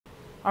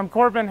I'm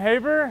Corbin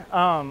Haber.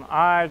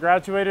 I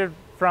graduated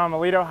from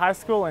Aledo High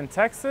School in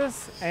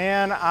Texas,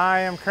 and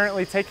I am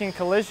currently taking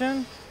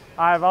collision.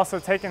 I've also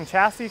taken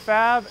chassis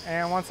fab,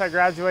 and once I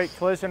graduate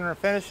collision and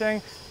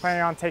refinishing,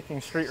 planning on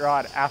taking street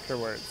rod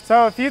afterwards.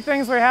 So a few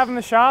things we have in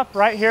the shop.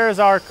 Right here is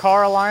our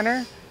car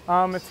aligner.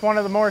 It's one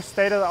of the more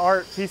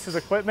state-of-the-art pieces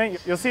of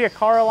equipment. You'll see a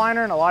car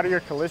aligner in a lot of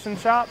your collision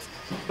shops.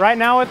 Right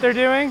now what they're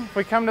doing, if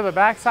we come to the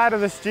back side of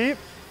this Jeep,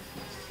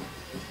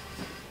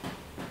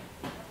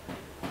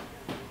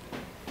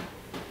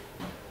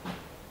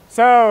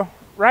 so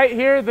right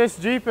here, this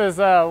Jeep is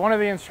one of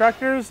the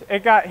instructors. It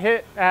got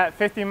hit at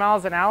 50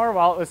 miles an hour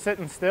while it was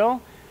sitting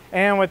still.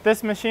 And what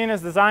this machine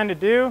is designed to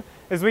do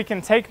is we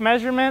can take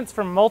measurements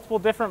from multiple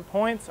different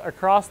points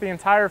across the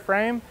entire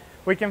frame.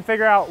 We can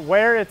figure out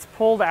where it's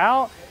pulled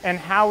out and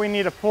how we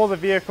need to pull the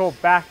vehicle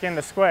back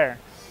into square.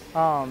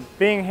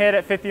 Being hit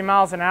at 50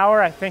 miles an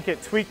hour, I think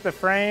it tweaked the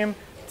frame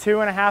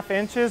 2.5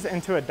 inches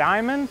into a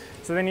diamond.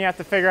 So then you have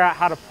to figure out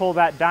how to pull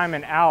that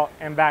diamond out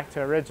and back to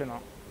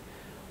original.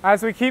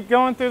 As we keep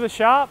going through the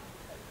shop,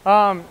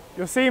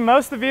 you'll see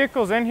most of the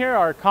vehicles in here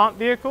are comp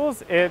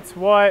vehicles. It's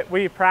what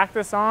we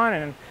practice on,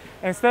 and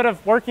instead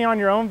of working on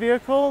your own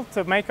vehicle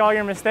to make all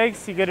your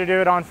mistakes, you get to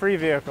do it on free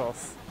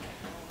vehicles.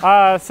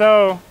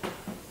 So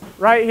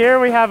right here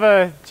we have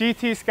a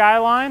GT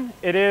Skyline.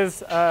 It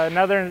is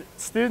another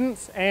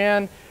student's,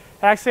 and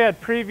actually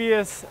had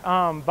previous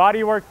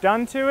body work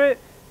done to it,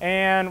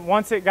 and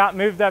once it got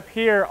moved up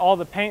here, all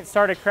the paint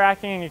started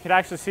cracking, and you could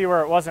actually see where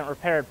it wasn't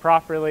repaired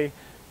properly.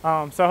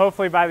 So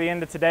hopefully by the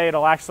end of today,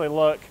 it'll actually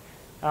look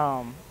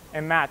and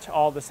match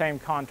all the same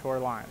contour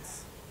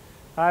lines.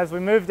 As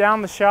we move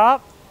down the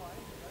shop,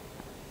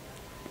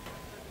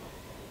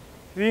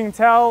 you can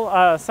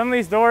tell some of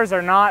these doors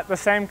are not the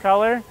same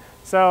color.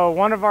 So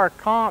one of our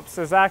comps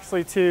is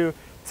actually to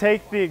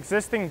take the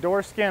existing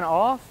door skin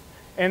off,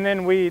 and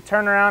then we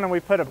turn around and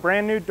we put a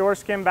brand new door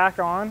skin back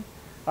on.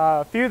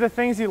 A few of the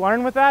things you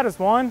learn with that is,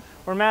 one,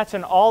 we're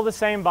matching all the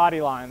same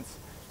body lines.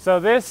 So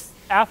this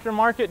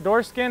aftermarket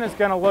door skin is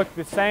going to look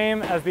the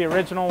same as the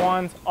original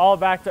ones, all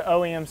back to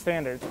OEM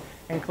standards,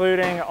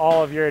 including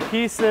all of your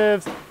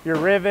adhesives, your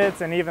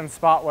rivets, and even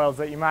spot welds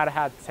that you might have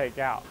had to take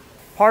out.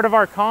 Part of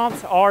our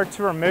comps are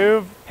to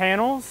remove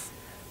panels,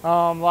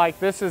 like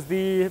this is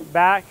the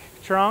back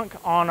trunk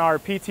on our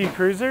PT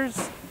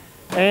Cruisers.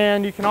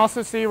 And you can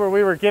also see where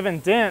we were given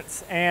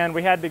dents, and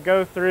we had to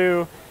go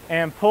through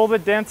and pull the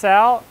dents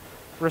out,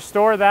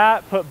 restore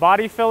that, put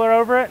body filler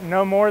over it,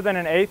 no more than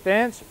an 1/8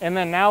 inch, and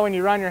then now when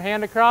you run your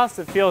hand across,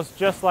 it feels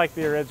just like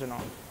the original.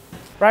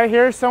 Right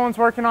here, someone's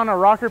working on a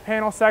rocker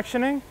panel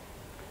sectioning.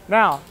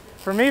 Now,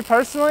 for me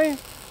personally,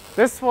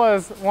 this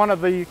was one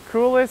of the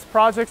coolest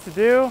projects to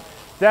do,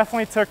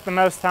 definitely took the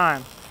most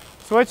time.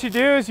 So what you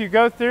do is you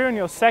go through and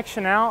you'll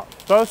section out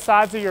both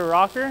sides of your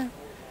rocker,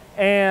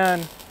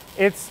 and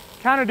it's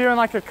kind of doing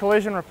like a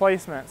collision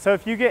replacement. So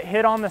if you get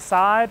hit on the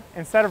side,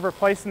 instead of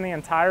replacing the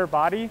entire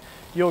body,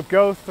 you'll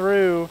go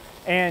through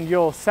and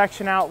you'll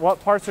section out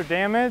what parts are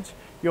damaged.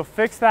 You'll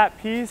fix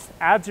that piece,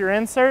 add your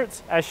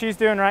inserts, as she's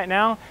doing right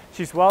now.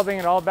 She's welding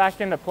it all back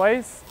into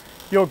place.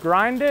 You'll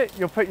grind it,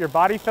 you'll put your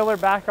body filler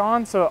back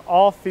on so it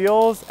all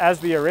feels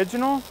as the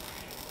original.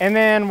 And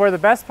then where the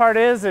best part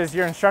is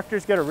your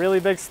instructors get a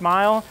really big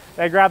smile.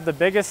 They grab the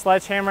biggest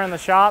sledgehammer in the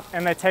shop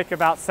and they take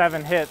about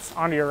 7 hits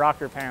onto your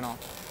rocker panel.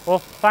 We'll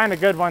find a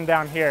good one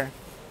down here.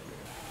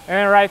 And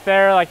then right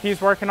there, like he's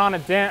working on a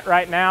dent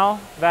right now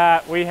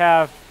that we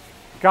have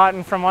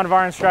gotten from one of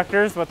our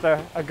instructors with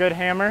a good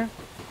hammer.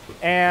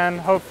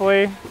 And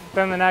hopefully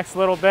within the next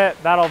little bit,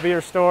 that'll be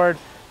restored,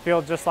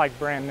 feel just like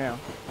brand new.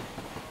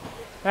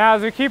 Now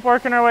as we keep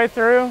working our way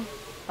through,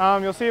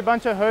 you'll see a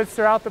bunch of hoods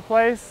throughout the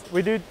place.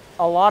 We do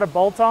a lot of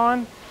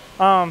bolt-on.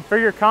 For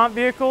your comp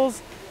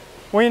vehicles,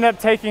 we end up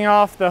taking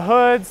off the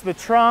hoods, the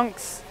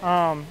trunks,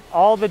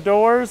 all the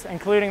doors,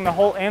 including the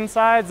whole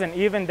insides, and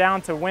even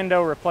down to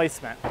window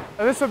replacement.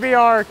 So this will be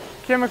our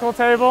chemical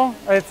table.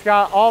 It's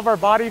got all of our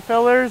body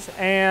fillers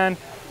and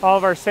all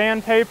of our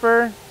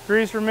sandpaper,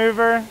 grease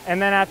remover, and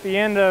then at the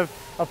end of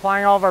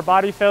applying all of our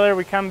body filler,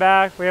 we come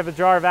back, we have a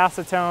jar of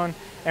acetone,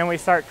 and we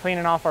start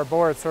cleaning off our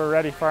board so we're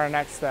ready for our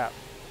next step.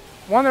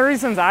 One of the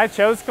reasons I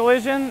chose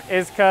collision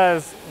is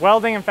because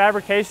welding and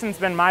fabrication's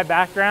been my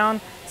background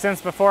since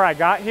before I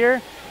got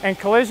here, and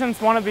collision's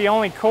one of the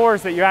only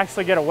cores that you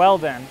actually get a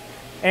weld in.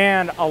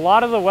 And a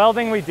lot of the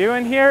welding we do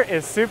in here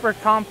is super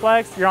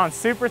complex. You're on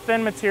super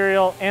thin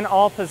material in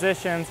all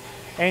positions,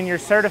 and you're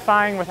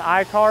certifying with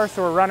I-CAR,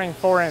 so we're running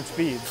 4-inch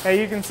beads.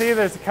 Hey, you can see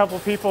there's a couple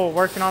people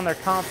working on their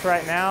comps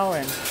right now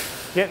and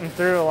getting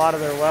through a lot of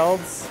their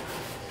welds.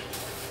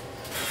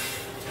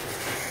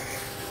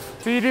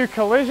 So you do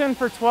collision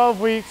for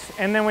 12 weeks,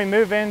 and then we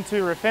move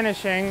into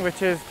refinishing,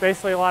 which is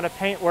basically a lot of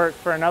paint work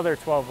for another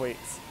 12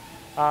 weeks.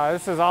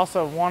 This is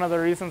also one of the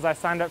reasons I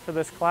signed up for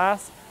this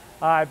class.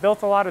 I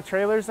built a lot of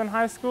trailers in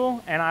high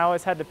school, and I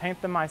always had to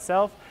paint them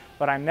myself,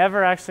 but I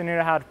never actually knew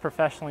how to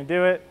professionally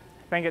do it.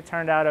 I think it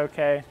turned out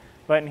okay,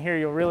 but in here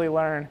you'll really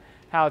learn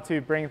how to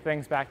bring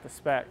things back to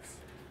specs.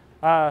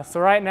 So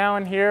right now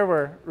in here,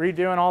 we're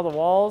redoing all the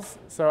walls.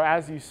 So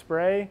as you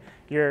spray,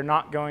 you're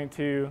not going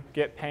to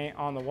get paint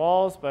on the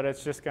walls, but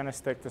it's just going to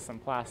stick to some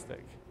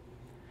plastic.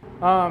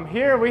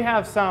 Here we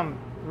have some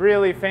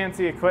really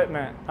fancy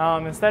equipment.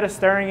 Instead of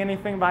stirring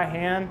anything by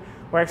hand,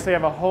 we actually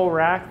have a whole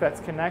rack that's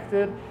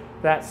connected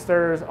that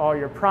stirs all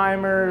your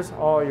primers,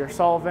 all your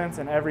solvents,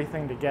 and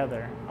everything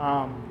together.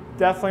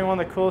 Definitely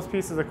one of the coolest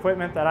pieces of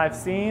equipment that I've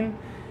seen.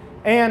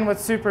 And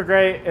what's super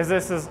great is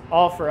this is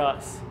all for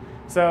us.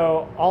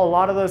 So a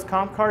lot of those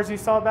comp cars you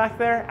saw back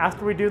there,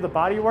 after we do the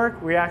body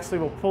work, we actually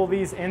will pull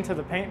these into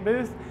the paint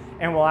booth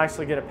and we'll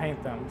actually get to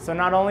paint them. So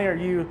not only are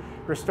you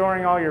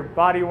restoring all your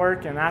body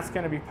work and that's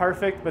going to be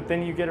perfect, but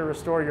then you get to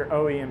restore your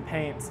OEM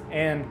paints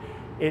and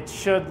it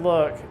should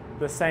look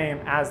the same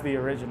as the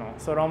original.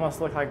 So it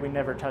almost looks like we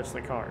never touched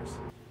the cars.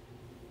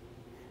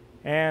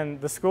 And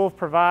the school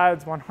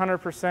provides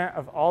 100%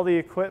 of all the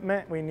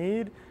equipment we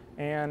need.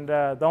 And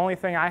the only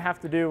thing I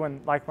have to do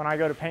when I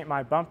go to paint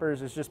my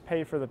bumpers is just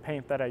pay for the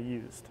paint that I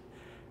used.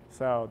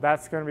 So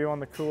that's going to be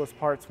one of the coolest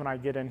parts when I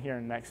get in here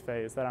in next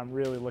phase that I'm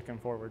really looking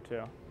forward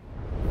to.